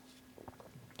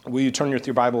Will you turn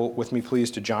your Bible with me,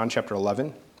 please, to John chapter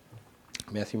 11?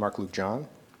 Matthew, Mark, Luke, John.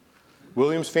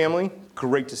 Williams family,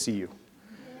 great to see you.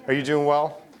 Are you doing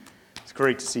well? It's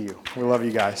great to see you. We love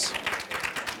you guys.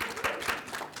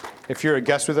 If you're a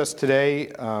guest with us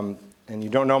today and you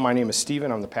don't know, my name is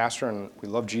Stephen. I'm the pastor, and we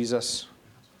love Jesus,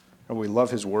 and we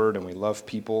love his word, and we love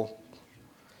people.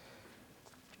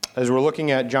 As we're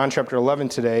looking at John chapter 11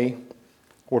 today,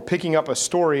 we're picking up a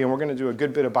story, and we're going to do a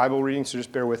good bit of Bible reading, so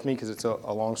just bear with me because it's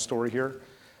a long story here.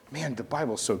 Man, the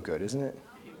Bible's so good, isn't it?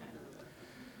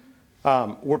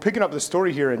 We're picking up the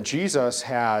story here, and Jesus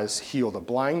has healed a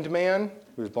blind man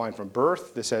who was blind from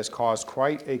birth. This has caused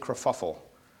quite a kerfuffle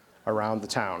around the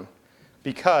town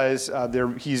because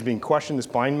he's being questioned. This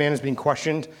blind man is being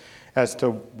questioned as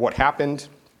to what happened.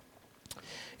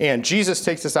 And Jesus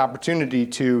takes this opportunity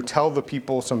to tell the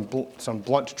people some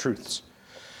blunt truths.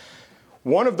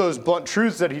 One of those blunt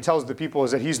truths that he tells the people is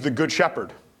that he's the good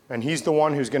shepherd, and he's the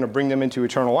one who's going to bring them into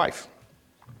eternal life,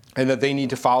 and that they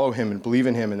need to follow him and believe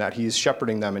in him, and that he's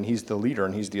shepherding them, and he's the leader,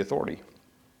 and he's the authority.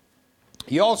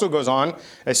 He also goes on,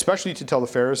 especially to tell the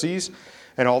Pharisees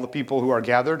and all the people who are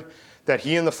gathered, that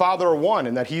he and the Father are one,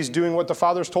 and that he's doing what the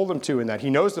Father's told him to, and that he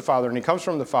knows the Father, and he comes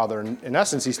from the Father. And in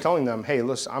essence, he's telling them, hey,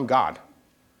 listen, I'm God,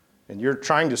 and you're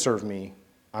trying to serve me.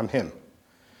 I'm him.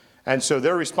 And so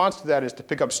their response to that is to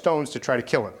pick up stones to try to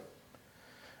kill him.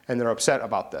 And they're upset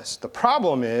about this. The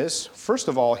problem is, first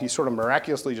of all, he sort of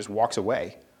miraculously just walks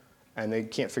away, and they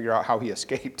can't figure out how he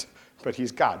escaped. But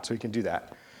he's God, so he can do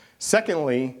that.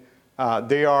 Secondly,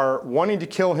 they are wanting to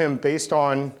kill him based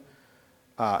on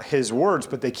his words,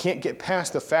 but they can't get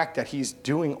past the fact that he's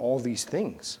doing all these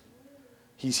things.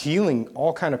 He's healing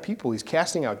all kind of people. He's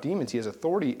casting out demons. He has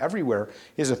authority everywhere.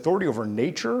 He has authority over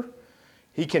nature.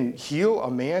 He can heal a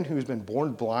man who's been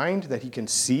born blind that he can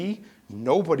see.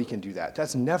 Nobody can do that.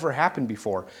 That's never happened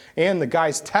before. And the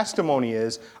guy's testimony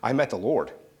is, I met the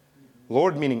Lord.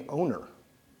 Lord meaning owner.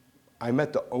 I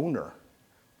met the owner.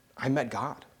 I met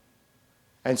God.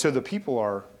 And so the people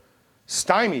are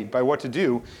stymied by what to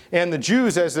do. And the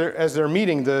Jews, as they're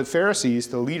meeting, the Pharisees,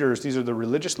 the leaders, these are the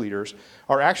religious leaders,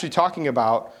 are actually talking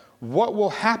about what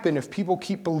will happen if people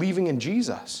keep believing in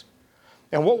Jesus.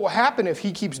 And what will happen if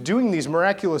he keeps doing these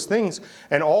miraculous things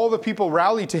and all the people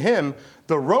rally to him?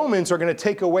 The Romans are going to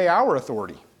take away our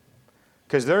authority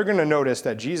because they're going to notice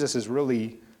that Jesus is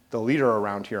really the leader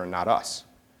around here and not us.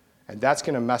 And that's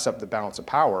going to mess up the balance of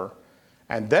power.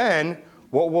 And then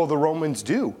what will the Romans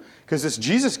do? Because this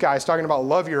Jesus guy is talking about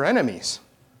love your enemies.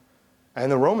 And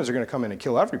the Romans are going to come in and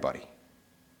kill everybody.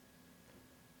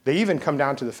 They even come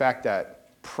down to the fact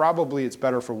that probably it's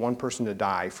better for one person to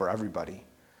die for everybody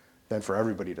than for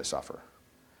everybody to suffer.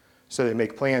 So they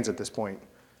make plans at this point.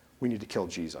 We need to kill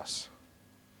Jesus.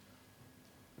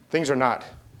 Things are not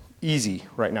easy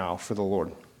right now for the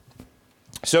Lord.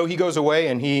 So he goes away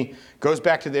and he goes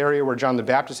back to the area where John the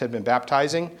Baptist had been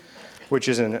baptizing, which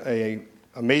is an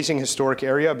amazing historic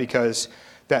area because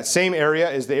that same area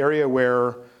is the area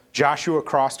where Joshua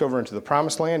crossed over into the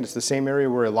Promised Land. It's the same area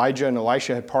where Elijah and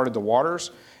Elisha had parted the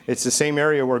waters. It's the same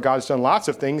area where God's done lots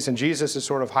of things, and Jesus is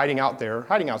sort of hiding out there.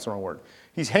 Hiding out's the wrong word.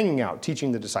 He's hanging out,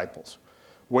 teaching the disciples,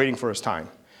 waiting for his time.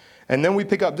 And then we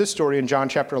pick up this story in John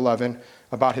chapter 11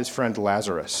 about his friend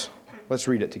Lazarus. Let's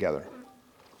read it together.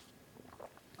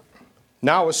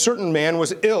 Now a certain man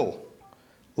was ill,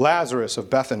 Lazarus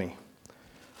of Bethany,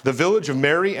 the village of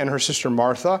Mary and her sister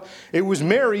Martha. It was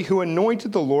Mary who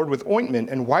anointed the Lord with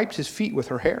ointment and wiped his feet with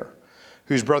her hair,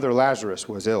 whose brother Lazarus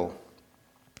was ill.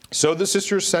 So the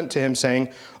sisters sent to him,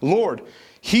 saying, Lord,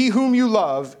 he whom you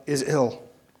love is ill.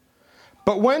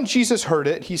 But when Jesus heard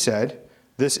it, he said,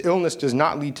 this illness does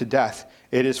not lead to death.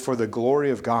 It is for the glory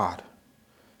of God,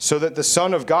 so that the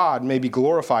Son of God may be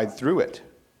glorified through it.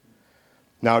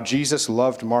 Now Jesus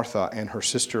loved Martha and her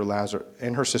sister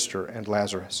and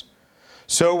Lazarus.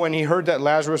 So when he heard that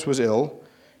Lazarus was ill,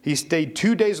 he stayed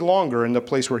 2 days longer in the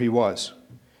place where he was.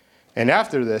 And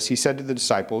after this, he said to the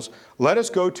disciples, let us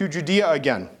go to Judea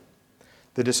again.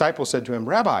 The disciples said to him,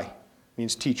 Rabbi,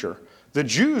 means teacher, the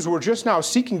Jews were just now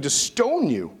seeking to stone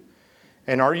you,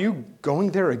 and are you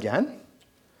going there again?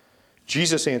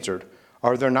 Jesus answered,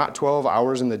 are there not 12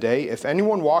 hours in the day? If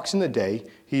anyone walks in the day,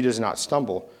 he does not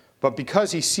stumble, but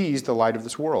because he sees the light of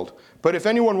this world. But if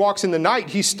anyone walks in the night,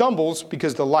 he stumbles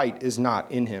because the light is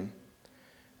not in him.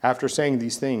 After saying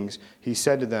these things, he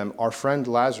said to them, our friend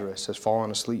Lazarus has fallen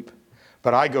asleep,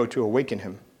 but I go to awaken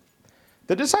him.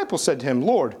 The disciples said to him,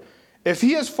 Lord, if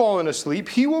he has fallen asleep,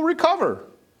 he will recover.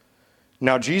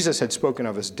 Now Jesus had spoken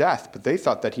of his death, but they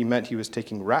thought that he meant he was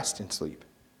taking rest in sleep.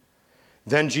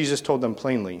 Then Jesus told them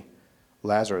plainly,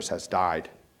 Lazarus has died.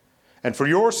 And for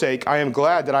your sake, I am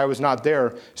glad that I was not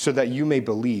there, so that you may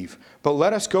believe. But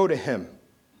let us go to him."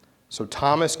 So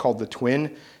Thomas, called the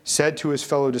twin, said to his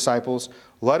fellow disciples,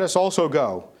 "Let us also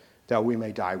go, that we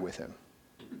may die with him."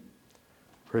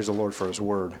 Praise the Lord for his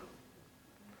word.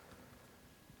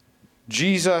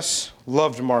 Jesus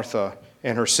loved Martha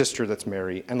and her sister, that's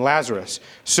Mary, and Lazarus.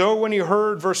 So when he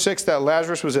heard, verse 6, that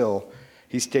Lazarus was ill,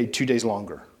 he stayed 2 days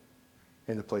longer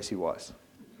in the place he was.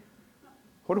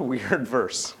 What a weird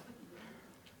verse.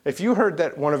 If you heard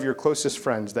that one of your closest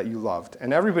friends that you loved,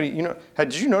 and everybody,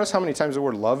 did you notice how many times the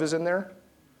word love is in there?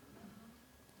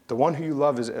 The one who you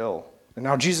love is ill. And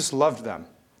now Jesus loved them.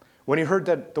 When he heard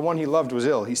that the one he loved was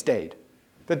ill, he stayed.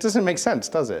 That doesn't make sense,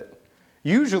 does it?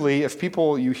 Usually, if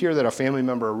you hear that a family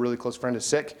member or a really close friend is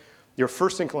sick, your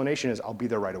first inclination is, I'll be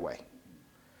there right away.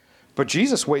 But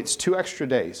Jesus waits 2 extra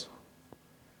days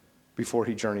before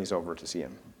he journeys over to see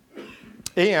him.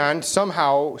 And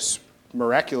somehow,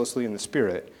 miraculously in the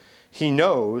Spirit, he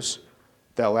knows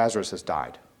that Lazarus has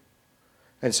died.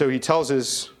 And so he tells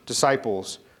his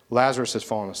disciples, Lazarus has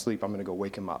fallen asleep. I'm going to go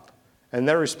wake him up. And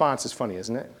their response is funny,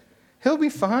 isn't it? He'll be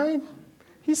fine.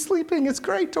 He's sleeping. It's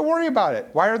great. Don't worry about it.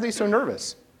 Why are they so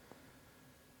nervous?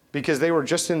 Because they were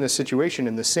just in this situation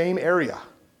in the same area,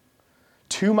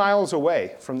 2 miles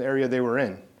away from the area they were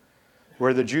in,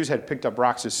 where the Jews had picked up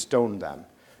rocks to stone them.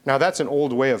 Now, that's an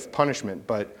old way of punishment,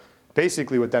 but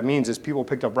basically what that means is people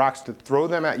picked up rocks to throw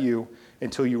them at you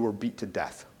until you were beat to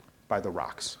death by the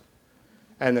rocks.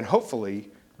 And then hopefully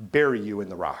bury you in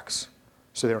the rocks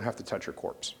so they don't have to touch your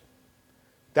corpse.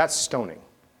 That's stoning.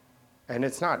 And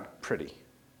it's not pretty.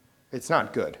 It's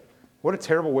not good. What a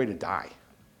terrible way to die.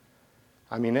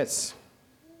 I mean, it's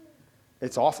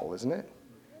awful, isn't it?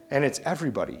 And it's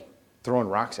everybody throwing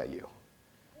rocks at you.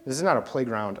 This is not a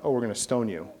playground, we're going to stone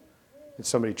you, and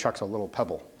somebody chucks a little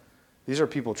pebble. These are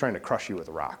people trying to crush you with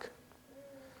a rock.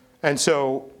 And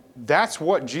so that's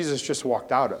what Jesus just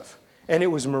walked out of. And it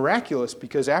was miraculous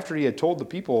because after he had told the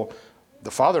people,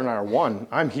 the Father and I are one.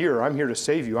 I'm here to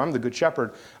save you. I'm the Good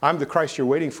Shepherd. I'm the Christ you're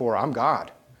waiting for. I'm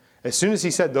God. As soon as he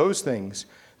said those things,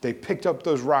 they picked up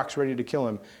those rocks ready to kill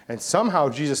him. And somehow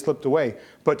Jesus slipped away.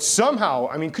 But somehow,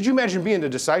 could you imagine being a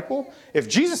disciple? If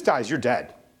Jesus dies, you're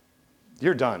dead.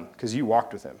 You're done because you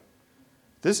walked with him.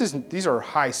 These are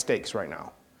high stakes right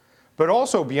now. But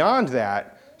also beyond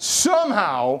that,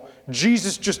 somehow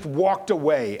Jesus just walked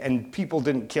away and people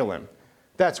didn't kill him.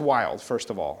 That's wild, first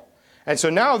of all. And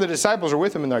so now the disciples are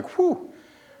with him and they're like, whew,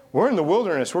 we're in the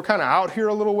wilderness. We're kind of out here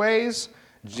a little ways.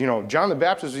 John the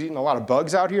Baptist was eating a lot of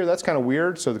bugs out here. That's kind of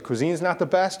weird. So the cuisine's not the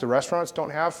best. The restaurants don't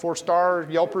have 4-star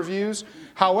Yelp reviews.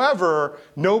 However,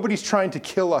 nobody's trying to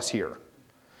kill us here.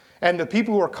 And the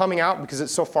people who are coming out because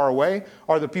it's so far away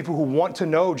are the people who want to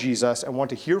know Jesus and want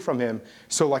to hear from him.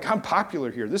 So I'm popular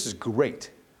here. This is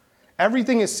great.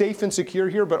 Everything is safe and secure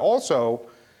here, but also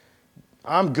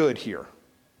I'm good here.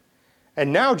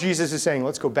 And now Jesus is saying,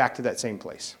 let's go back to that same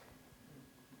place.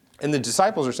 And the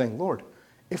disciples are saying, Lord,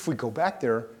 if we go back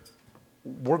there,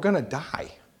 we're going to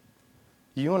die.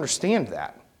 You understand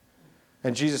that?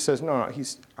 And Jesus says, no,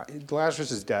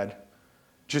 Lazarus is dead.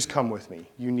 Just come with me.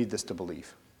 You need this to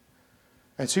believe.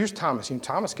 And so here's Thomas.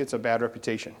 Thomas gets a bad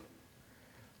reputation.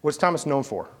 What's Thomas known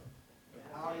for?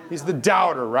 He's the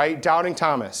doubter, right? Doubting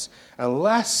Thomas.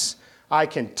 Unless I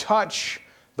can touch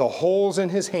the holes in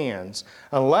his hands,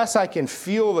 unless I can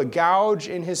feel the gouge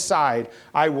in his side,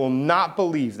 I will not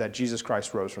believe that Jesus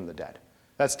Christ rose from the dead.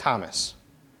 That's Thomas.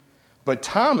 But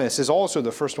Thomas is also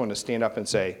the first one to stand up and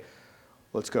say,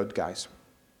 let's go, guys.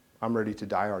 I'm ready to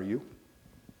die. Are you?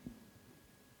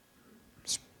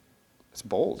 It's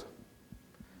bold.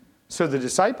 So the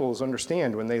disciples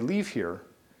understand when they leave here,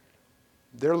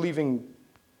 they're leaving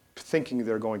thinking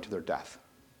they're going to their death.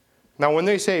 Now, when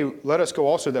they say, let us go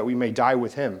also that we may die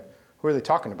with him, who are they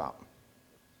talking about?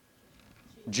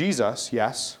 Jesus,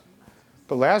 yes,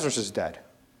 but Lazarus is dead.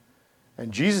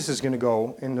 And Jesus is going to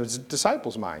go, in the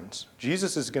disciples' minds,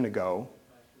 Jesus is going to go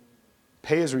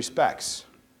pay his respects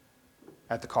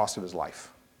at the cost of his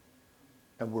life.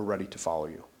 And we're ready to follow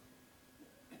you.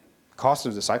 The cost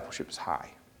of discipleship is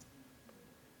high.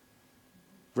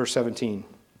 Verse 17.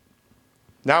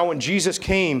 Now when Jesus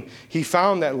came, he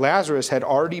found that Lazarus had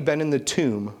already been in the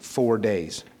tomb 4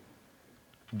 days.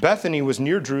 Bethany was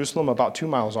near Jerusalem, about 2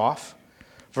 miles off.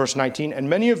 Verse 19, and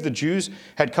many of the Jews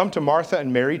had come to Martha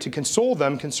and Mary to console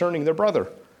them concerning their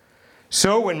brother.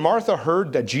 So when Martha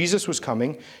heard that Jesus was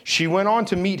coming, she went on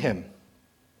to meet him.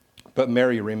 But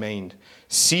Mary remained,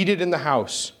 seated in the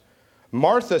house.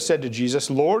 Martha said to Jesus,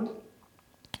 Lord,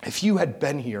 if you had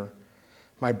been here,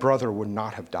 my brother would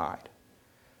not have died.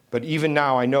 But even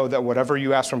now I know that whatever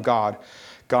you ask from God,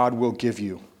 God will give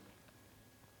you.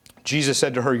 Jesus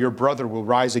said to her, your brother will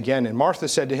rise again. And Martha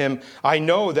said to him, I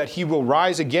know that he will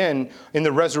rise again in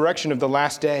the resurrection of the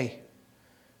last day.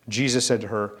 Jesus said to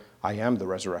her, I am the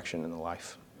resurrection and the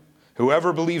life.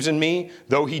 Whoever believes in me,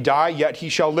 though he die, yet he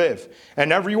shall live.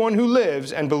 And everyone who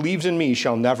lives and believes in me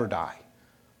shall never die.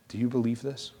 Do you believe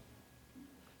this?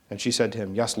 And she said to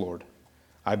him, yes, Lord.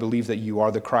 I believe that you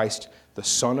are the Christ, the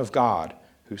Son of God,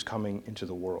 who's coming into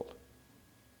the world.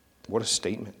 What a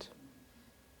statement.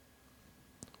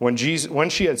 When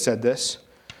she had said this,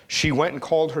 she went and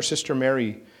called her sister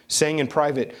Mary, saying in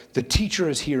private, the teacher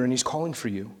is here and he's calling for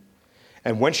you.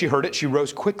 And when she heard it, she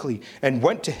rose quickly and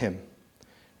went to him.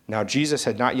 Now Jesus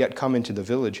had not yet come into the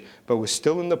village, but was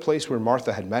still in the place where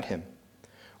Martha had met him.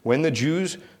 When the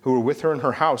Jews who were with her in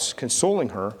her house, consoling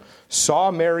her, saw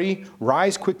Mary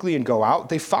rise quickly and go out,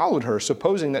 they followed her,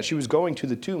 supposing that she was going to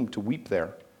the tomb to weep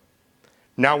there.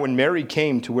 Now when Mary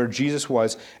came to where Jesus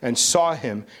was and saw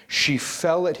him, she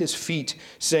fell at his feet,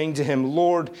 saying to him,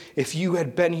 Lord, if you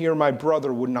had been here, my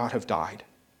brother would not have died.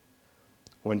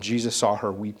 When Jesus saw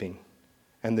her weeping,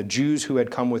 and the Jews who had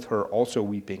come with her also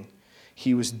weeping,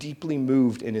 he was deeply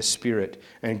moved in his spirit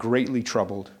and greatly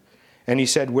troubled. And he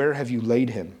said, where have you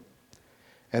laid him?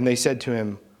 And they said to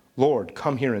him, Lord,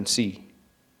 come here and see.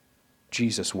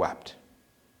 Jesus wept.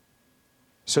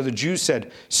 So the Jews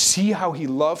said, see how he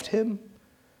loved him?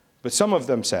 But some of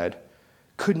them said,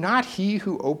 could not he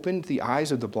who opened the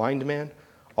eyes of the blind man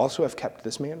also have kept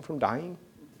this man from dying?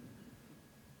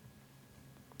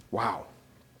 Wow.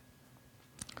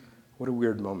 What a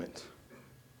weird moment.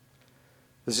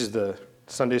 This is the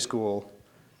Sunday school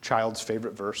child's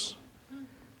favorite verse.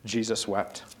 Jesus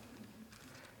wept.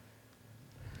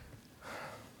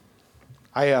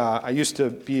 I used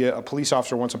to be a police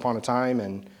officer once upon a time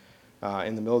and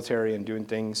in the military and doing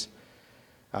things.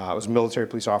 I was a military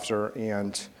police officer,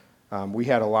 and we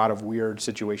had a lot of weird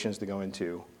situations to go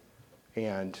into.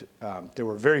 And there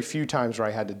were very few times where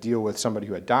I had to deal with somebody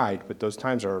who had died, but those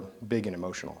times are big and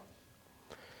emotional.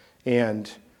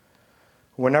 And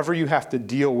whenever you have to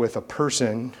deal with a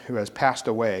person who has passed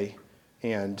away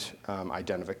and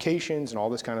identifications and all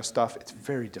this kind of stuff, it's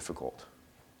very difficult.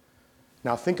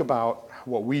 Now think about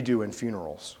what we do in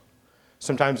funerals.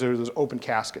 Sometimes there's those open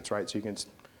caskets, right? So you can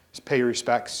pay your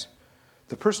respects.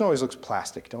 The person always looks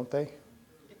plastic, don't they?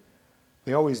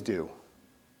 They always do.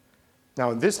 Now,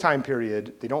 in this time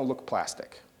period, they don't look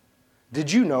plastic.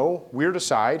 Did you know, weird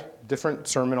aside, different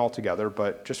sermon altogether,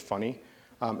 but just funny,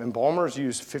 embalmers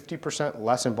use 50%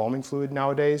 less embalming fluid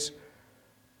nowadays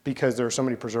because there are so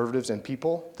many preservatives in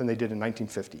people than they did in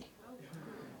 1950.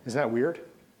 Isn't that weird?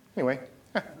 Anyway,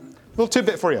 little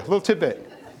tidbit for you, little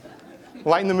tidbit.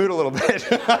 Lighten the mood a little bit.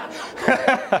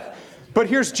 But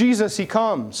here's Jesus, he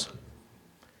comes.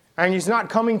 And he's not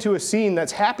coming to a scene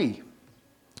that's happy.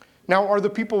 Now, are the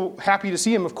people happy to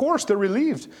see him? Of course, they're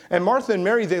relieved. And Martha and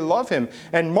Mary, they love him.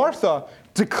 And Martha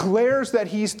declares that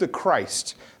he's the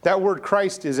Christ. That word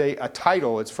Christ is a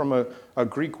title. It's from a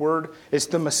Greek word. It's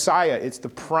the Messiah. It's the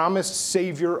promised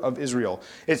Savior of Israel.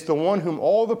 It's the one whom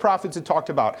all the prophets had talked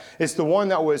about. It's the one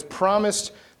that was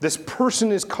promised, this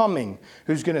person is coming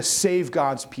who's going to save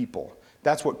God's people.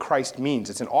 That's what Christ means.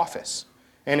 It's an office.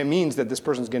 And it means that this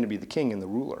person's going to be the king and the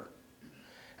ruler.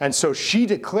 And so she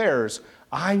declares,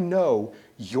 I know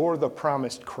you're the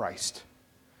promised Christ.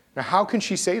 Now, how can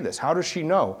she say this? How does she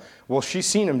know? Well, she's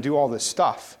seen him do all this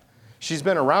stuff. She's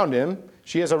been around him.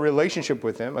 She has a relationship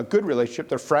with him, a good relationship.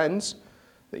 They're friends.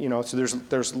 So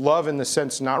there's love in the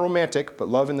sense, not romantic, but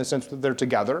love in the sense that they're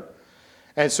together.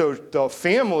 And so the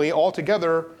family all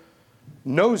together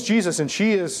knows Jesus, and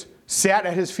she has sat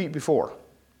at his feet before.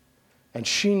 And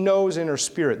she knows in her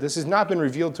spirit, this has not been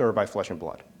revealed to her by flesh and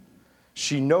blood.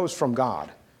 She knows from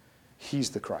God,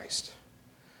 he's the Christ.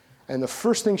 And the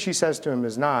first thing she says to him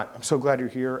is not, I'm so glad you're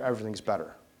here, everything's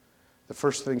better. The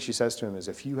first thing she says to him is,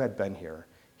 if you had been here,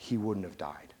 he wouldn't have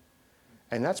died.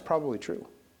 And that's probably true.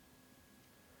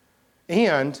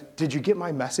 And did you get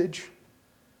my message?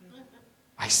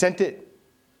 I sent it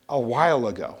a while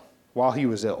ago while he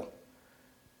was ill.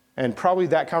 And probably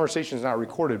that conversation is not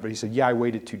recorded, but he said, yeah, I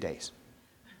waited 2 days.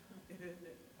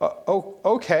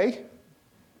 Okay.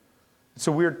 It's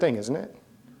a weird thing, isn't it?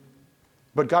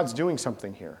 But God's doing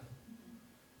something here.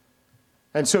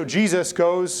 And so Jesus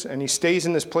goes and he stays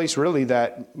in this place really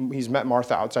that he's met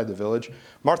Martha outside the village.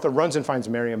 Martha runs and finds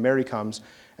Mary, and Mary comes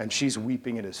and she's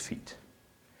weeping at his feet.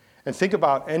 And think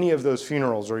about any of those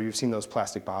funerals where you've seen those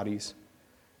plastic bodies.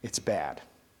 It's bad.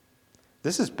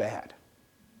 This is bad.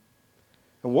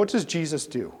 And what does Jesus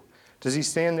do? Does he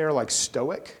stand there like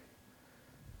stoic?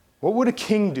 What would a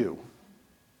king do?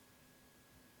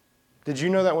 Did you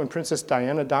know that when Princess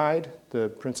Diana died, the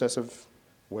princess of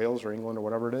Wales or England or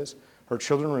whatever it is, her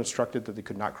children were instructed that they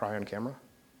could not cry on camera.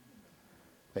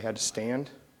 They had to stand.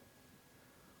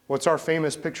 What's our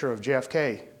famous picture of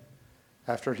JFK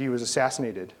after he was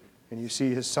assassinated? And you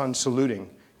see his son saluting. You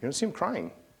don't see him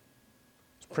crying.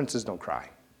 Princes don't cry.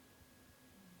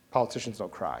 Politicians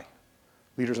don't cry.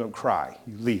 Leaders don't cry.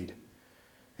 You lead.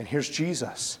 And here's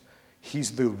Jesus.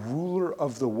 He's the ruler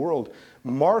of the world.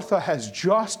 Martha has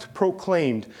just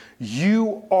proclaimed,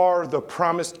 you are the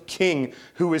promised king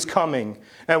who is coming.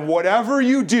 And whatever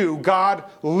you do, God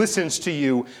listens to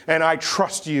you. And I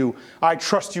trust you. I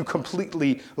trust you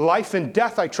completely. Life and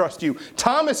death, I trust you.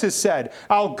 Thomas has said,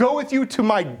 I'll go with you to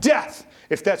my death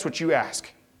if that's what you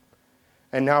ask.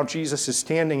 And now Jesus is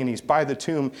standing and he's by the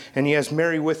tomb and he has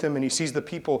Mary with him and he sees the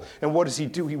people. And what does he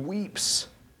do? He weeps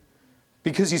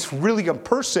because he's really a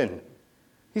person.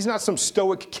 He's not some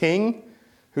stoic king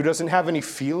who doesn't have any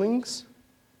feelings.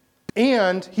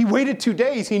 And he waited 2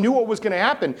 days. He knew what was going to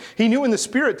happen. He knew in the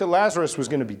spirit that Lazarus was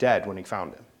going to be dead when he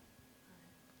found him.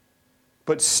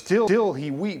 But still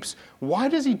he weeps. Why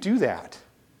does he do that?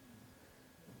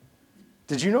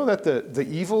 Did you know that the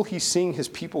evil he's seeing his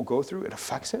people go through, it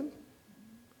affects him?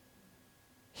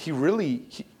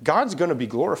 God's going to be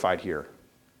glorified here.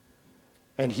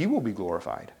 And he will be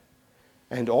glorified.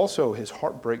 And also his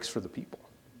heart breaks for the people.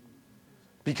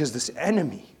 Because this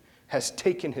enemy has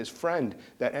taken his friend.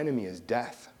 That enemy is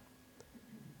death.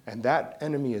 And that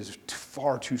enemy is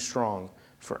far too strong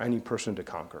for any person to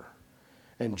conquer.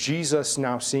 And Jesus,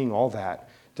 now seeing all that,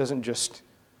 doesn't just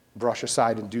brush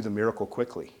aside and do the miracle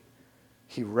quickly.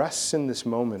 He rests in this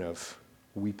moment of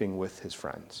weeping with his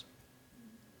friends.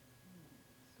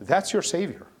 That's your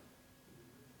Savior.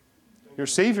 Your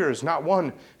Savior is not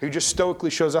one who just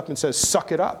stoically shows up and says,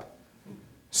 suck it up.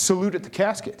 Salute at the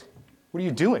casket. What are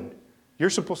you doing? You're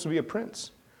supposed to be a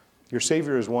prince. Your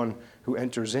Savior is one who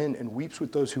enters in and weeps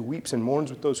with those who weeps and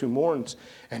mourns with those who mourns.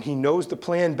 And he knows the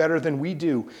plan better than we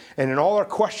do. And in all our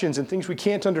questions and things we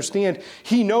can't understand,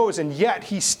 he knows, and yet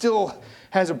he still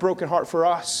has a broken heart for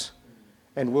us.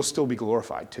 And we'll still be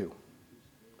glorified too.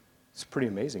 It's pretty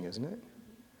amazing, isn't it?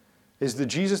 Is the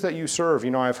Jesus that you serve,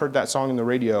 I've heard that song in the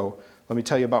radio, let me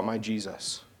tell you about my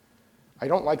Jesus. I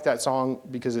don't like that song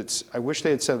because I wish they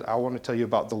had said, I want to tell you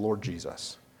about the Lord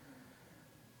Jesus.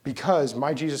 Because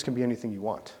my Jesus can be anything you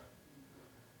want.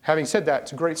 Having said that,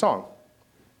 it's a great song.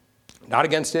 Not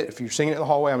against it. If you're singing it in the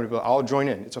hallway, I'll join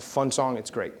in. It's a fun song. It's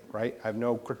great, right? I have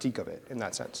no critique of it in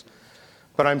that sense.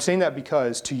 But I'm saying that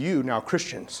because to you, now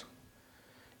Christians,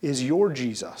 is your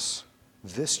Jesus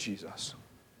this Jesus?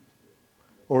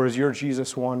 Or is your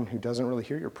Jesus one who doesn't really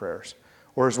hear your prayers?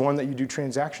 Or is one that you do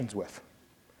transactions with?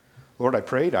 Lord, I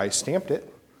prayed, I stamped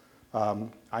it.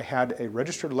 I had a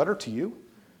registered letter to you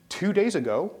 2 days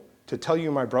ago to tell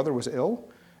you my brother was ill,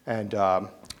 and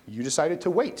you decided to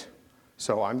wait.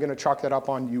 So I'm going to chalk that up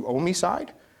on you owe me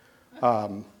side.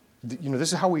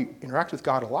 This is how we interact with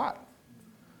God a lot.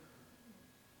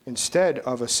 Instead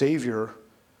of a Savior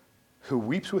who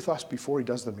weeps with us before he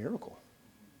does the miracle.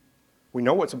 We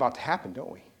know what's about to happen,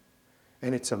 don't we?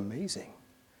 And it's amazing.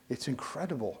 It's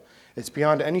incredible. It's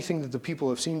beyond anything that the people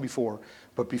have seen before.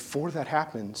 But before that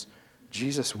happens,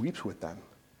 Jesus weeps with them.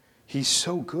 He's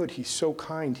so good. He's so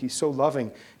kind. He's so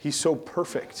loving. He's so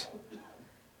perfect.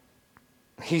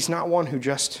 He's not one who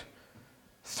just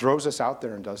throws us out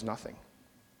there and does nothing.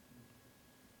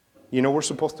 We're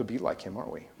supposed to be like him,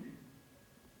 aren't we?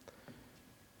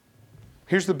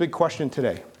 Here's the big question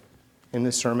today in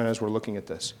this sermon as we're looking at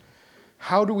this.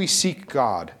 How do we seek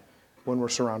God when we're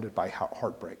surrounded by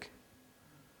heartbreak?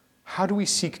 How do we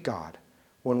seek God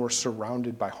when we're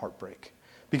surrounded by heartbreak?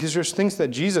 Because there's things that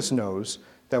Jesus knows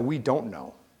that we don't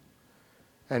know.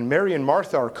 And Mary and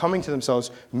Martha are coming to themselves.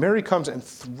 Mary comes and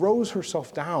throws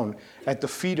herself down at the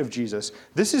feet of Jesus.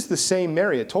 This is the same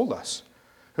Mary, it told us,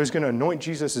 who's going to anoint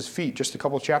Jesus' feet just a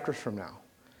couple chapters from now.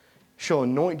 She'll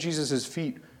anoint Jesus'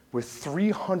 feet with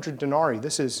 300 denarii.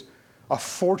 This is a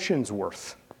fortune's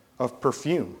worth of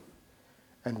perfume,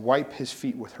 and wipe his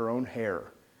feet with her own hair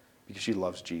because she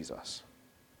loves Jesus.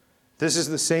 This is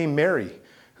the same Mary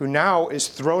who now is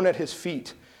thrown at his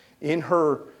feet in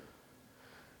her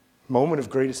moment of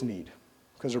greatest need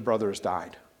because her brother has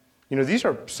died. These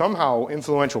are somehow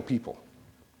influential people.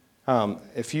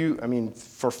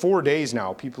 For 4 days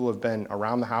now, people have been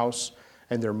around the house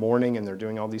and they're mourning and they're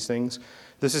doing all these things.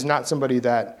 This is not somebody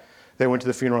that they went to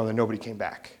the funeral and then nobody came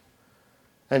back.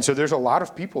 And so there's a lot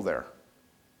of people there.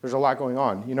 There's a lot going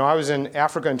on. I was in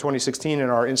Africa in 2016 in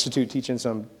our institute teaching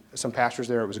some pastors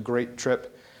there. It was a great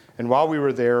trip. And while we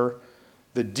were there,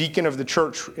 the deacon of the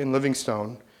church in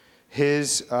Livingstone,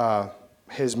 his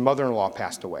mother-in-law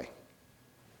passed away.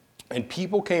 And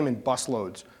people came in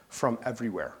busloads from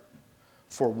everywhere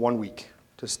for 1 week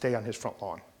to stay on his front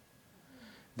lawn.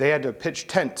 They had to pitch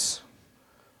tents,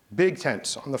 big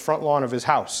tents, on the front lawn of his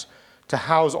house to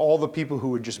house all the people who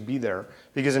would just be there.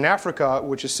 Because in Africa,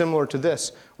 which is similar to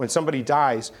this, when somebody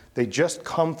dies, they just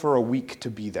come for a week to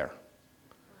be there.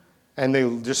 And they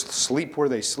just sleep where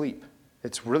they sleep.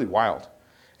 It's really wild.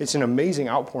 It's an amazing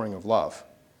outpouring of love.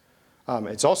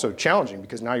 It's also challenging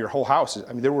because now your whole house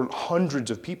there were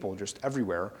hundreds of people just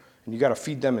everywhere, and you got to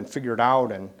feed them and figure it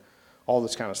out and all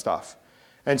this kind of stuff.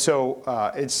 And so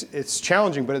it's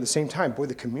challenging, but at the same time, boy,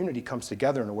 the community comes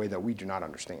together in a way that we do not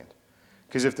understand.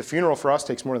 Because if the funeral for us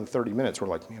takes more than 30 minutes, we're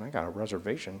like, man, I got a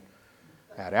reservation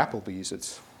at Applebee's.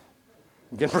 It's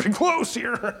getting pretty close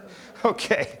here.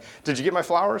 Okay. Did you get my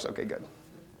flowers? Okay, good.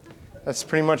 That's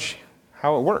pretty much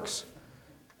how it works.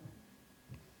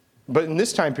 But in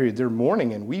this time period, they're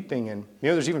mourning and weeping, and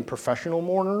there's even professional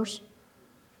mourners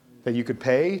that you could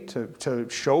pay to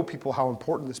show people how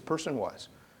important this person was.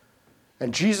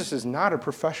 And Jesus is not a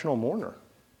professional mourner.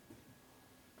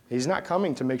 He's not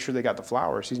coming to make sure they got the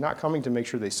flowers. He's not coming to make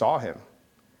sure they saw him.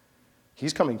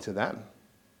 He's coming to them.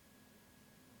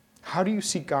 How do you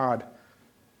seek God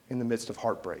in the midst of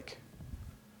heartbreak?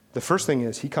 The first thing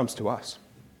is he comes to us.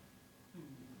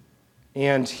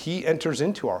 And he enters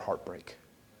into our heartbreak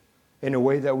in a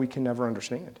way that we can never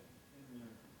understand.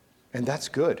 And that's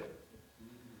good.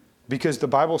 Because the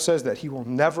Bible says that he will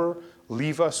never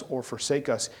leave us or forsake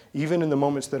us, even in the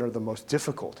moments that are the most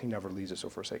difficult. He never leaves us or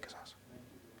forsakes us.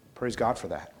 Praise God for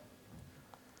that.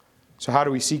 So how do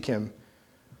we seek him?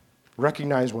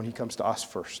 Recognize when he comes to us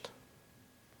first.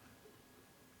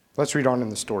 Let's read on in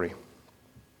the story.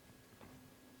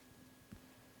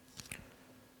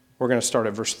 We're going to start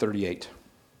at verse 38.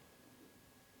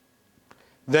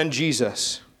 Then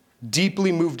Jesus,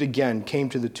 deeply moved again, came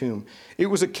to the tomb. It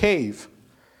was a cave,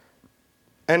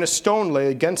 and a stone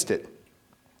lay against it.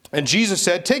 And Jesus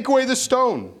said, "Take away the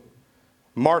stone."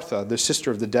 Martha, the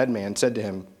sister of the dead man, said to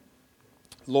him,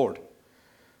 "Lord,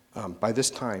 by this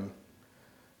time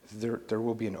there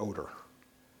will be an odor,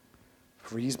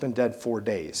 for he's been dead 4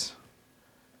 days."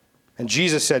 And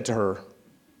Jesus said to her,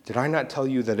 "Did I not tell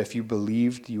you that if you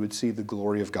believed, you would see the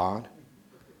glory of God?"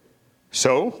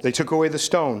 So they took away the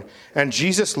stone, and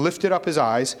Jesus lifted up his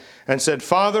eyes and said,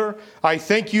 "Father, I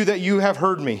thank you that you have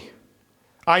heard me.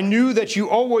 I knew that you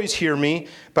always hear me,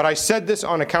 but I said this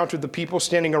on account of the people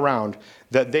standing around,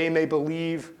 that they may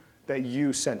believe that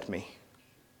you sent me."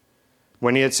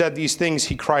 When he had said these things,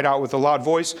 he cried out with a loud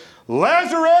voice,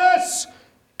 "Lazarus,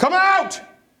 come out!"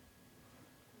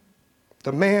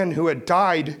 The man who had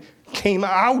died came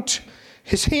out.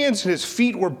 His hands and his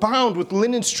feet were bound with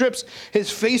linen strips.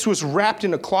 His face was wrapped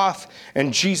in a cloth.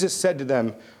 And Jesus said to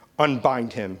them,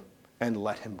 "Unbind him and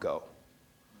let him go."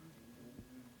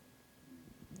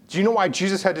 Do you know why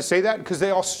Jesus had to say that? Because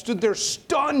they all stood there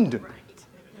stunned. Right.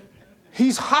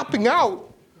 He's hopping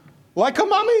out like a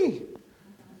mummy.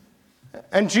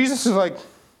 And Jesus is like,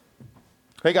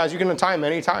 "Hey guys, you can untie him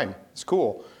anytime. It's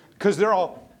cool." Because they're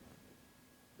all,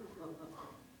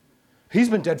 he's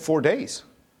been dead 4 days.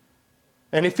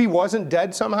 And if he wasn't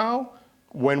dead somehow,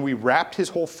 when we wrapped his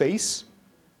whole face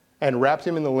and wrapped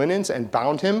him in the linens and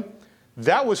bound him,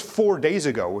 that was 4 days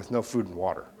ago with no food and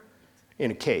water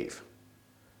in a cave.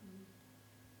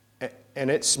 And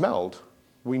it smelled.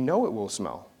 We know it will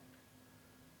smell.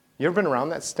 You ever been around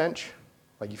that stench?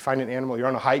 Like you find an animal, you're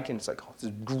on a hike, and it's like, "Oh,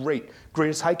 this is great,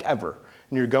 greatest hike ever."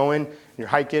 And you're going, and you're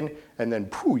hiking, and then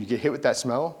pooh, you get hit with that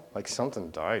smell, like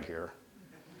something died here.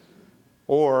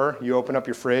 Or you open up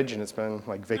your fridge, and it's been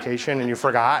like vacation, and you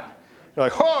forgot. You're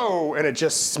like, "Whoa!" And it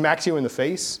just smacks you in the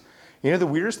face. You know, the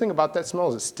weirdest thing about that smell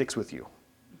is it sticks with you.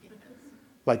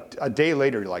 Like a day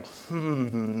later, you're like,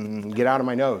 get out of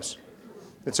my nose.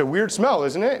 It's a weird smell,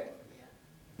 isn't it?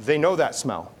 They know that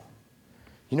smell.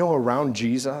 You know, around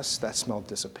Jesus, that smell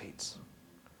dissipates.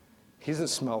 He doesn't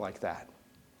smell like that.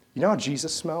 You know how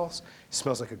Jesus smells? He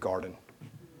smells like a garden.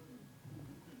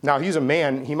 Now, he's a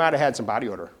man. He might have had some body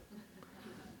odor.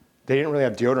 They didn't really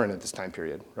have deodorant at this time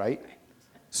period, right?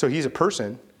 So he's a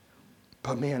person.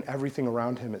 But man, everything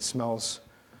around him, it smells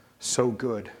so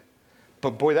good.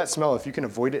 But boy, that smell, if you can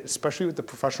avoid it, especially with the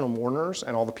professional mourners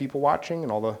and all the people watching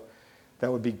and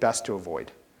that would be best to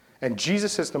avoid. And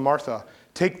Jesus says to Martha,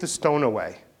 "Take the stone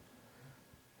away."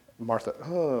 Martha,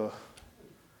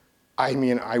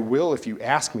 I will if you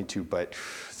ask me to, but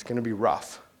it's going to be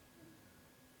rough.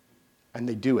 And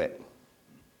they do it.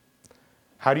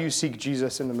 How do you seek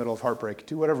Jesus in the middle of heartbreak?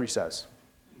 Do whatever he says.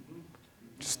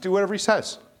 Just do whatever he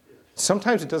says.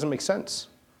 Sometimes it doesn't make sense.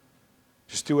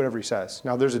 Just do whatever he says.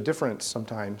 Now, there's a difference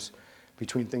sometimes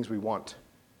between things we want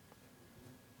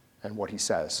and what he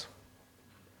says.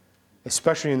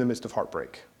 especially in the midst of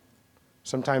heartbreak.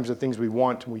 Sometimes the things we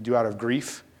want and we do out of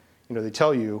grief, they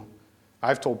tell you,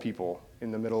 I've told people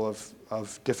in the middle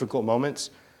of difficult moments,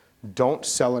 don't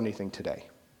sell anything today.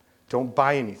 Don't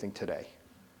buy anything today.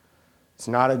 It's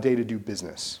not a day to do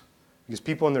business. Because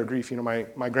people in their grief,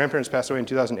 my grandparents passed away in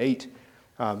 2008,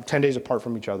 10 days apart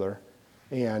from each other.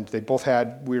 And they both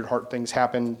had weird heart things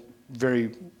happen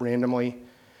very randomly.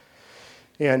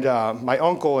 And my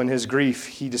uncle, in his grief,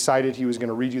 he decided he was going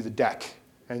to redo the deck.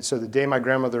 And so the day my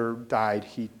grandmother died,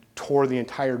 he tore the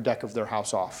entire deck of their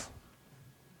house off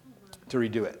to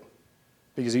redo it.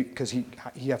 Because he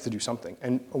have to do something.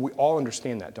 And we all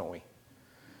understand that, don't we?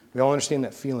 We all understand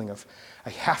that feeling of, I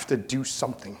have to do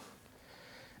something.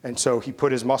 And so he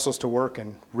put his muscles to work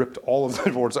and ripped all of the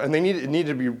boards. And it needed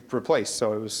to be replaced,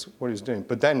 so it was what he was doing.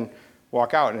 But then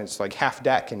walk out, and it's like half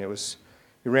deck, and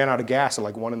he ran out of gas at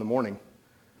like 1 a.m.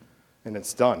 And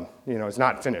it's done. It's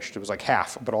not finished. It was like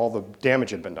half, but all the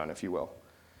damage had been done, if you will.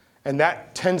 And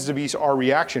that tends to be our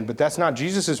reaction, but that's not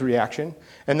Jesus' reaction,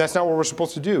 and that's not what we're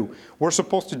supposed to do. We're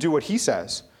supposed to do what he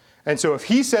says. And so if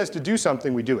he says to do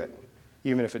something, we do it,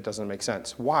 even if it doesn't make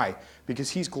sense. Why?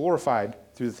 Because he's glorified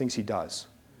through the things he does,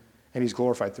 and he's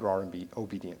glorified through our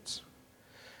obedience.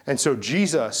 And so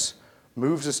Jesus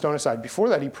moves the stone aside. Before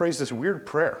that, he prays this weird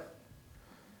prayer.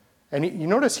 And you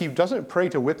notice he doesn't pray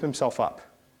to whip himself up.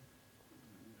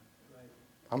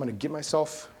 I'm going to get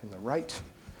myself in the right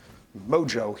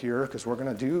mojo here because we're going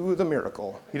to do the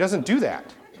miracle. He doesn't do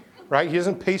that, right? He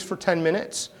doesn't pace for 10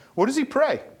 minutes. What does he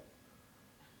pray?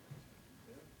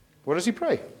 What does he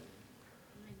pray? Thank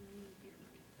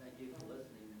you for listening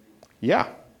to me. Yeah.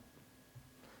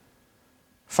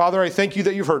 Father, I thank you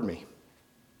that you've heard me.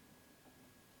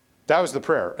 That was the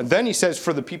prayer. And then he says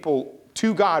for the people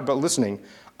to God but listening,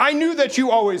 I knew that you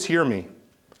always hear me,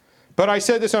 but I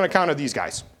said this on account of these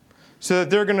guys, so that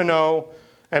they're going to know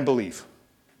and believe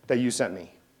that you sent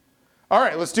me. All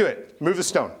right, let's do it. Move the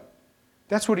stone.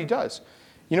 That's what he does.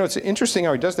 It's interesting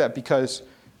how he does that because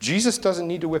Jesus doesn't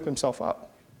need to whip himself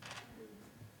up.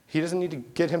 He doesn't need to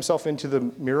get himself into the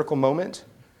miracle moment.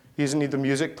 He doesn't need the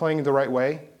music playing the right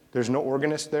way. There's no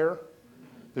organist there.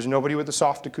 There's nobody with a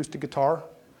soft acoustic guitar.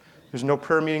 There's no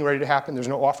prayer meeting ready to happen. There's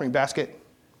no offering basket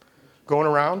going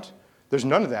around. There's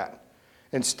none of that.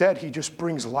 Instead, he just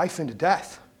brings life into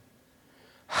death.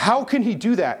 How can he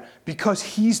do that? Because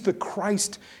he's the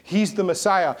Christ. He's the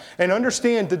Messiah. And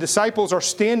understand, the disciples are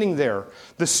standing there.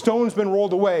 The stone's been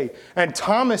rolled away. And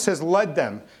Thomas has led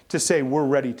them to say, we're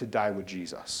ready to die with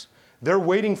Jesus. They're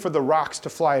waiting for the rocks to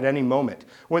fly at any moment.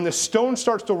 When the stone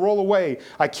starts to roll away,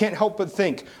 I can't help but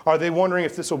think, are they wondering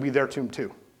if this will be their tomb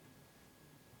too?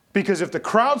 Because if the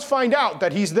crowds find out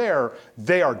that he's there,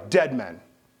 they are dead men.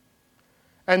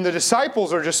 And the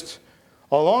disciples are just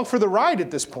along for the ride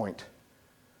at this point.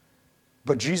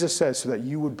 But Jesus says, so that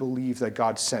you would believe that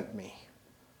God sent me.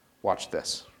 Watch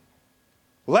this.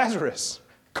 Lazarus,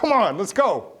 come on, let's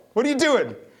go. What are you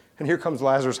doing? And here comes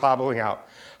Lazarus hobbling out.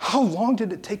 How long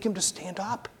did it take him to stand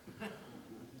up?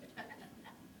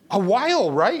 A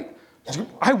while, right?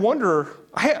 I wonder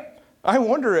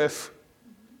if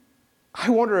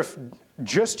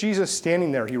just Jesus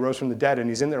standing there, he rose from the dead, and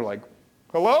he's in there like,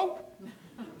 hello?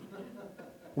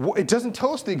 It doesn't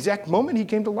tell us the exact moment he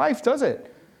came to life, does it?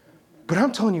 But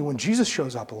I'm telling you, when Jesus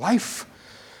shows up, life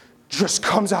just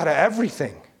comes out of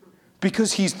everything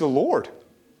because he's the Lord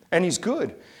and he's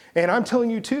good. And I'm telling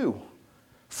you too,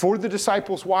 for the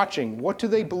disciples watching, what do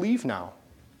they believe now?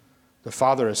 The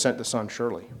Father has sent the Son,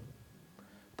 surely.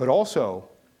 But also,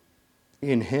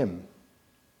 in him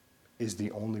is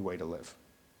the only way to live.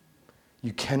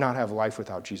 You cannot have life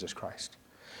without Jesus Christ.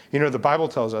 The Bible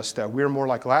tells us that we're more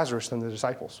like Lazarus than the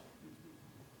disciples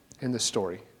in this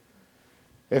story.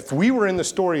 If we were in the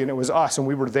story and it was us and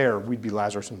we were there, we'd be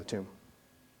Lazarus in the tomb.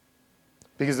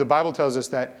 Because the Bible tells us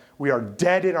that we are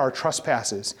dead in our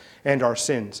trespasses and our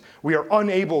sins. We are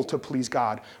unable to please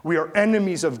God. We are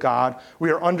enemies of God.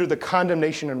 We are under the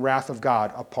condemnation and wrath of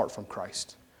God apart from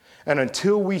Christ. And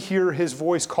until we hear his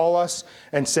voice call us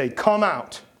and say, come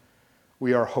out,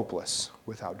 we are hopeless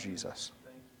without Jesus.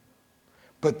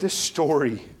 But this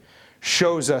story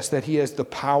shows us that he has the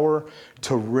power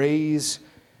to raise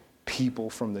people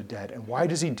from the dead. And why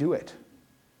does he do it?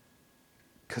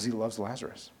 Because he loves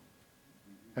Lazarus.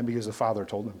 And because the Father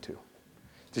told him to.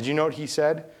 Did you know what he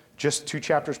said just 2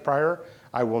 chapters prior?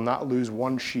 I will not lose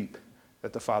one sheep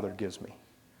that the Father gives me.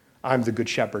 I'm the good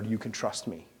shepherd. You can trust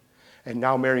me. And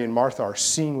now Mary and Martha are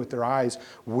seeing with their eyes,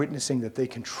 witnessing that they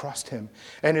can trust him.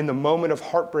 And in the moment of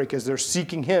heartbreak, as they're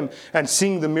seeking him and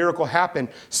seeing the miracle happen,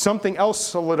 something else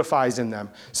solidifies in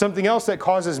them. Something else that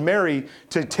causes Mary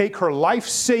to take her life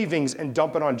savings and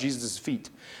dump it on Jesus' feet.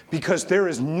 Because there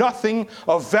is nothing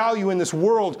of value in this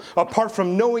world apart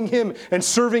from knowing Him and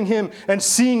serving Him and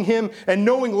seeing Him and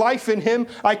knowing life in Him.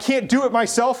 I can't do it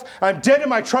myself. I'm dead in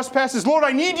my trespasses. Lord,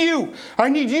 I need you. I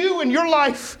need you in your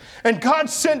life. And God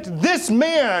sent this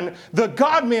man, the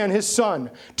God-man, His Son,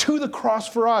 to the cross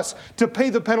for us to pay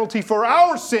the penalty for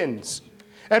our sins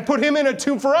and put Him in a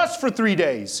tomb for us for 3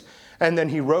 days. And then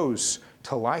He rose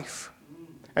to life.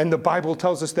 And the Bible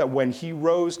tells us that when He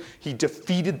rose, He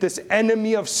defeated this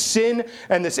enemy of sin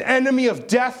and this enemy of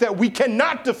death that we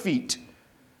cannot defeat.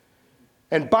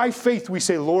 And by faith we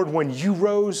say, Lord, when you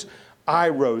rose, I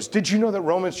rose. Did you know that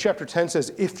Romans chapter 10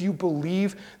 says, if you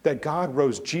believe that God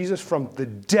rose Jesus from the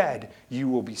dead, you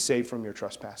will be saved from your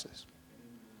trespasses?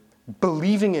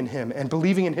 Believing in Him and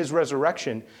believing in His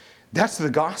resurrection, that's the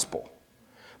gospel.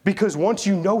 Because once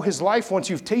you know His life, once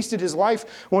you've tasted His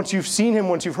life, once you've seen Him,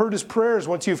 once you've heard His prayers,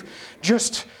 once you've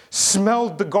just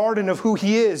smelled the garden of who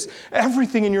He is,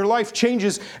 everything in your life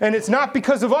changes. And it's not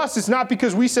because of us. It's not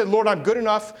because we said, Lord, I'm good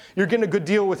enough. You're getting a good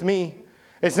deal with me.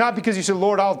 It's not because you said,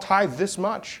 Lord, I'll tithe this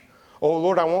much. Oh,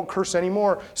 Lord, I won't curse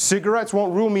anymore. Cigarettes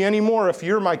won't rule me anymore if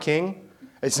you're my king.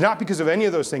 It's not because of any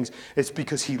of those things. It's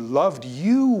because He loved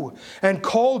you and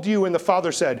called you. And the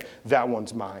Father said, that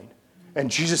one's mine. And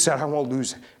Jesus said, I won't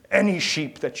lose any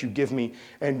sheep that you give me,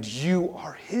 and you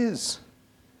are His.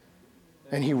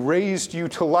 And He raised you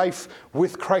to life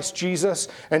with Christ Jesus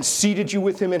and seated you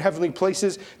with Him in heavenly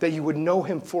places that you would know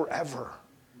Him forever.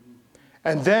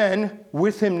 And then,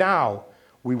 with Him now,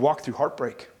 we walk through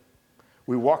heartbreak.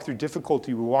 We walk through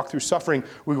difficulty. We walk through suffering.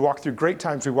 We walk through great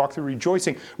times. We walk through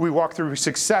rejoicing. We walk through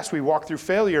success. We walk through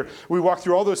failure. We walk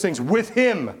through all those things with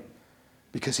Him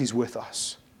because He's with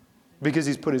us. Because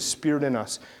He's put His Spirit in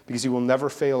us, because He will never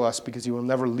fail us, because He will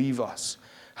never leave us.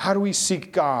 How do we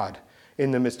seek God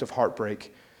in the midst of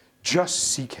heartbreak?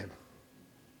 Just seek Him.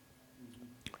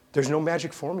 There's no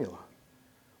magic formula.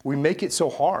 We make it so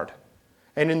hard.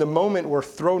 And in the moment, we're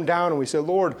thrown down and we say,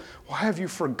 Lord, why have you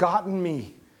forgotten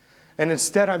me? And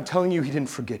instead, I'm telling you, He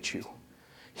didn't forget you.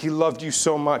 He loved you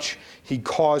so much, He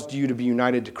caused you to be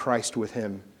united to Christ with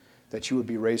Him, that you would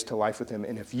be raised to life with Him.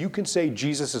 And if you can say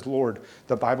Jesus is Lord,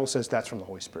 the Bible says that's from the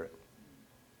Holy Spirit.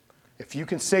 If you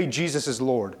can say Jesus is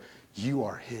Lord, you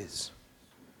are His.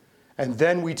 And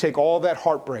then we take all that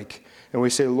heartbreak and we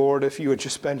say, Lord, if you had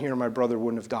just been here, my brother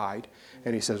wouldn't have died.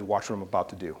 And He says, watch what I'm about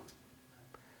to do.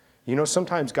 You know,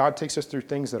 sometimes God takes us through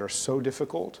things that are so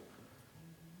difficult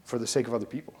for the sake of other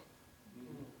people.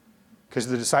 Because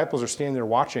the disciples are standing there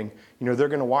watching. You know, they're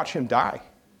going to watch Him die.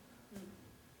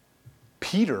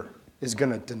 Peter is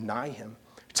going to deny Him.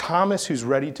 Thomas, who's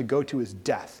ready to go to his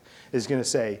death, is going to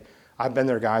say, I've been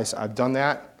there, guys. I've done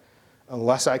that.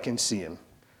 Unless I can see Him,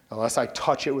 unless I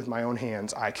touch it with my own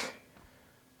hands, I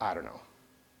don't know.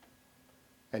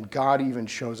 And God even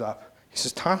shows up. He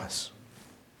says, Thomas,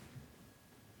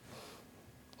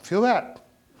 feel that?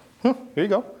 Here you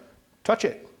go. Touch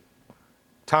it.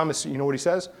 Thomas, you know what he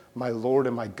says? My Lord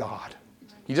and my God.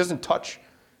 He doesn't touch.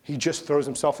 He just throws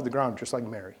himself at the ground, just like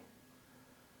Mary.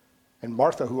 And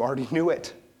Martha, who already knew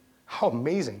it. How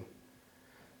amazing.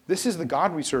 This is the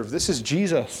God we serve. This is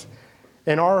Jesus.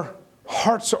 And our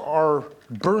hearts are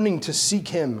burning to seek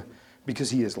Him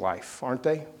because He is life, aren't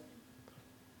they?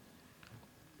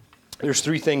 There's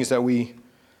 3 things that we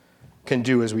can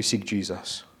do as we seek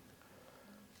Jesus.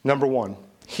 Number 1,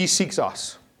 He seeks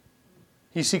us.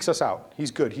 He seeks us out.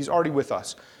 He's good. He's already with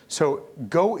us. So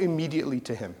go immediately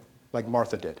to Him, like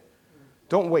Martha did.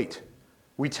 Don't wait.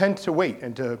 We tend to wait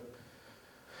and to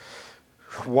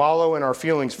wallow in our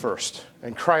feelings first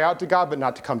and cry out to God, but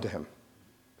not to come to Him.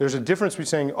 There's a difference between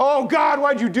saying, oh God,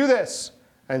 why'd you do this?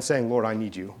 And saying, Lord, I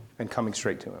need you, and coming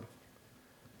straight to Him.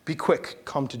 Be quick,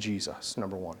 come to Jesus,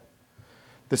 number 1.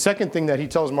 The second thing that He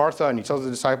tells Martha and He tells the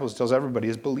disciples, He tells everybody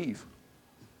is believe.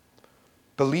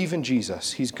 Believe in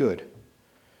Jesus. He's good.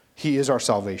 He is our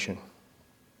salvation.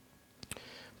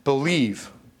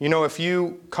 Believe. You know, if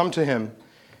you come to Him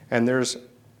and there's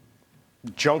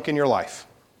junk in your life,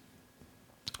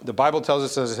 the Bible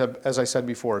tells us, as I said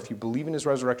before, if you believe in His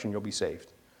resurrection, you'll be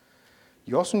saved.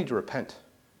 You also need to repent.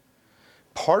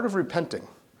 Part of repenting,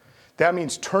 that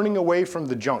means turning away from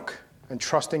the junk and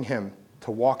trusting Him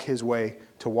to walk His way,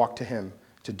 to walk to Him,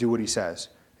 to do what He says.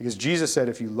 Because Jesus said,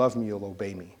 if you love me, you'll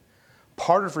obey me.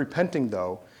 Part of repenting,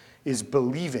 though, is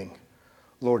believing,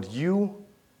 Lord, you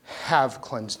have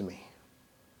cleansed me,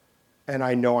 and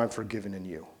I know I'm forgiven in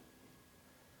you.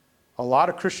 A lot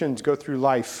of Christians go through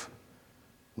life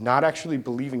not actually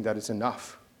believing that it's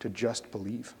enough to just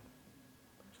believe.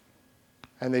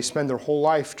 And they spend their whole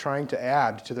life trying to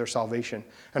add to their salvation.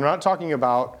 And I'm not talking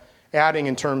about adding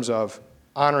in terms of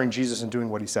honoring Jesus and doing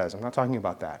what He says. I'm not talking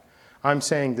about that. I'm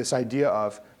saying this idea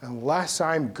of, unless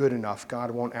I'm good enough,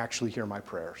 God won't actually hear my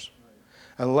prayers.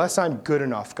 Unless I'm good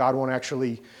enough, God won't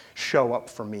actually show up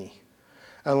for me.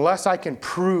 Unless I can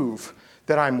prove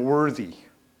that I'm worthy,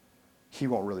 he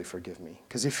won't really forgive me.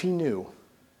 Because if he knew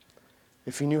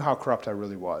how corrupt I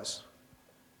really was,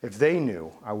 if they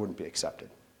knew, I wouldn't be accepted.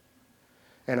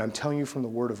 And I'm telling you from the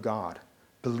Word of God,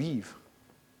 believe.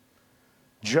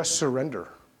 Just surrender.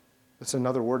 That's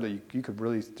another word that you could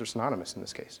really, they're synonymous in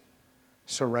this case.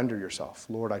 Surrender yourself.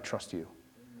 Lord, I trust you.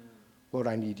 Amen. Lord,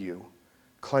 I need you.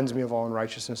 Cleanse me of all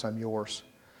unrighteousness. I'm yours.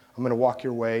 I'm going to walk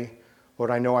your way. Lord,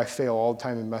 I know I fail all the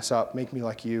time and mess up. Make me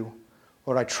like you.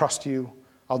 Lord, I trust you.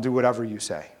 I'll do whatever you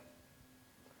say.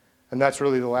 And that's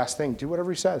really the last thing. Do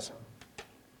whatever he says.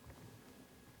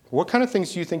 What kind of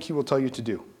things do you think he will tell you to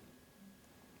do?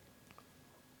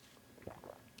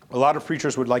 A lot of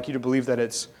preachers would like you to believe that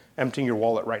it's emptying your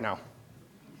wallet right now.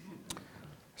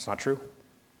 It's not true.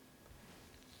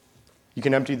 You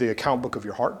can empty the account book of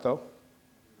your heart, though,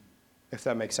 if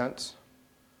that makes sense.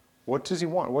 What does he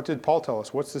want? What did Paul tell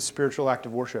us? What's the spiritual act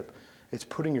of worship? It's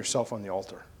putting yourself on the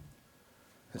altar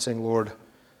and saying, Lord,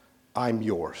 I'm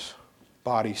yours.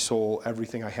 Body, soul,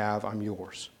 everything I have, I'm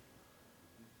yours.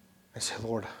 I say,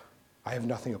 Lord, I have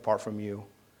nothing apart from you.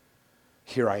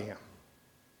 Here I am.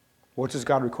 What does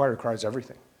God require? He requires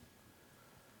everything.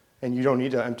 And you don't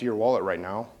need to empty your wallet right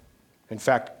now. In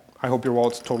fact, I hope your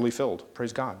wallet's totally filled.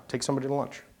 Praise God. Take somebody to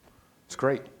lunch. It's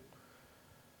great.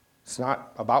 It's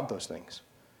not about those things.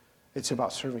 It's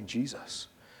about serving Jesus.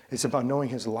 It's about knowing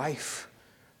his life.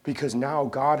 Because now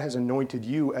God has anointed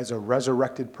you as a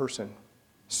resurrected person,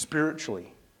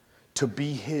 spiritually, to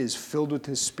be his, filled with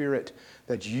his Spirit,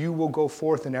 that you will go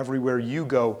forth and everywhere you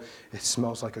go, it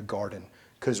smells like a garden.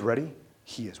 Because ready?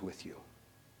 He is with you.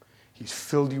 He's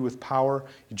filled you with power.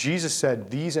 Jesus said,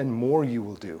 these and more you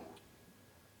will do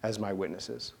as my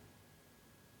witnesses.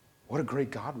 What a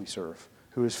great God we serve,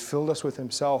 who has filled us with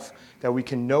himself, that we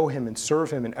can know him and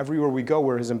serve him, and everywhere we go,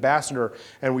 we're his ambassador,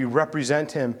 and we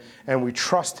represent him, and we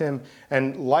trust him.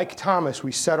 And like Thomas,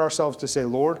 we set ourselves to say,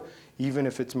 Lord, even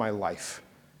if it's my life,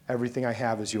 everything I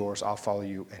have is yours. I'll follow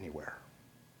you anywhere.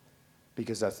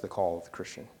 Because that's the call of the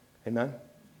Christian. Amen?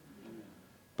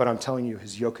 But I'm telling you,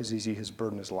 his yoke is easy, his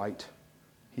burden is light.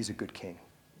 He's a good king.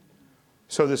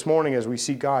 So this morning, as we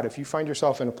see God, if you find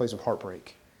yourself in a place of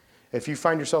heartbreak, if you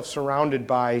find yourself surrounded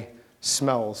by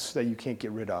smells that you can't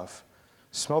get rid of,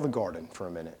 smell the garden for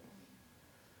a minute.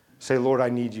 Say, Lord, I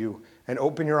need you. And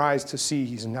open your eyes to see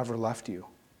he's never left you.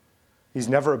 He's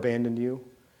never abandoned you.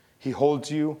 He holds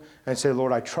you and say,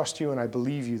 Lord, I trust you and I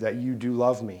believe you that you do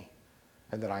love me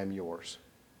and that I am yours.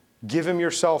 Give him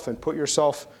yourself and put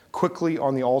yourself quickly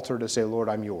on the altar to say, Lord,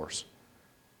 I'm yours.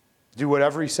 Do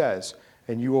whatever he says,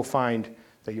 and you will find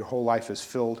that your whole life is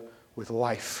filled with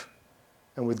life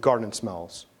and with garden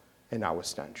smells and not with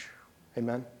stench.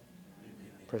 Amen? Amen.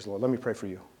 Praise the Lord. Let me pray for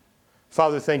you.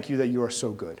 Father, thank you that you are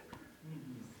so good.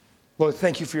 Lord,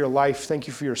 thank you for your life. Thank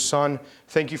you for your Son.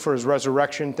 Thank you for his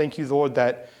resurrection. Thank you, Lord,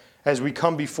 that as we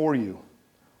come before you,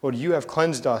 Lord, you have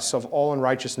cleansed us of all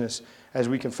unrighteousness as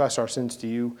we confess our sins to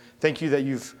you. Thank you that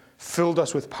you've filled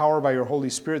us with power by your Holy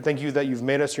Spirit. Thank you that you've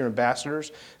made us your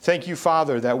ambassadors. Thank you,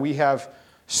 Father, that we have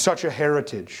such a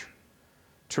heritage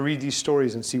to read these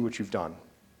stories and see what you've done.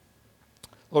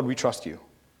 Lord, we trust you.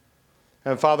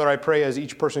 And Father, I pray as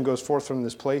each person goes forth from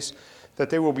this place that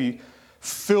they will be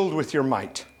filled with your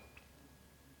might.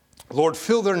 Lord,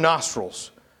 fill their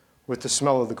nostrils with the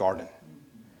smell of the garden.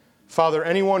 Father,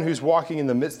 anyone who's walking in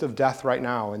the midst of death right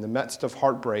now, in the midst of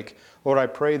heartbreak, Lord, I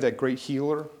pray that great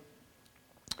healer,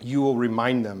 you will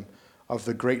remind them of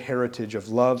the great heritage of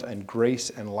love and grace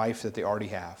and life that they already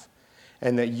have,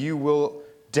 and that you will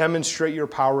demonstrate your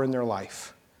power in their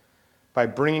life by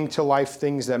bringing to life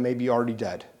things that may be already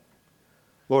dead.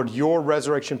 Lord, your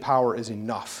resurrection power is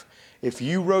enough. If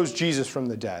you rose Jesus from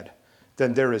the dead,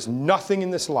 then there is nothing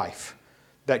in this life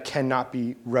that cannot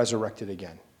be resurrected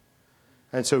again.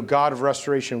 And so, God of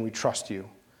restoration, we trust you.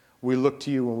 We look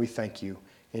to you and we thank you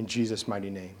in Jesus' mighty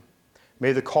name.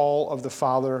 May the call of the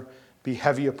Father be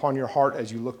heavy upon your heart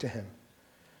as you look to him.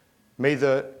 May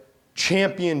the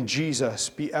champion Jesus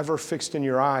be ever fixed in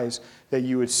your eyes, that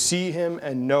you would see him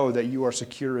and know that you are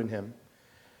secure in him.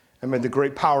 And may the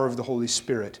great power of the Holy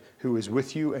Spirit, who is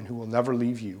with you and who will never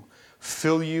leave you,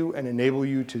 fill you and enable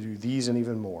you to do these and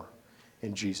even more.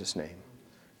 In Jesus' name.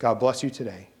 God bless you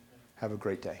today. Have a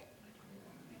great day.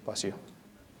 Bless you.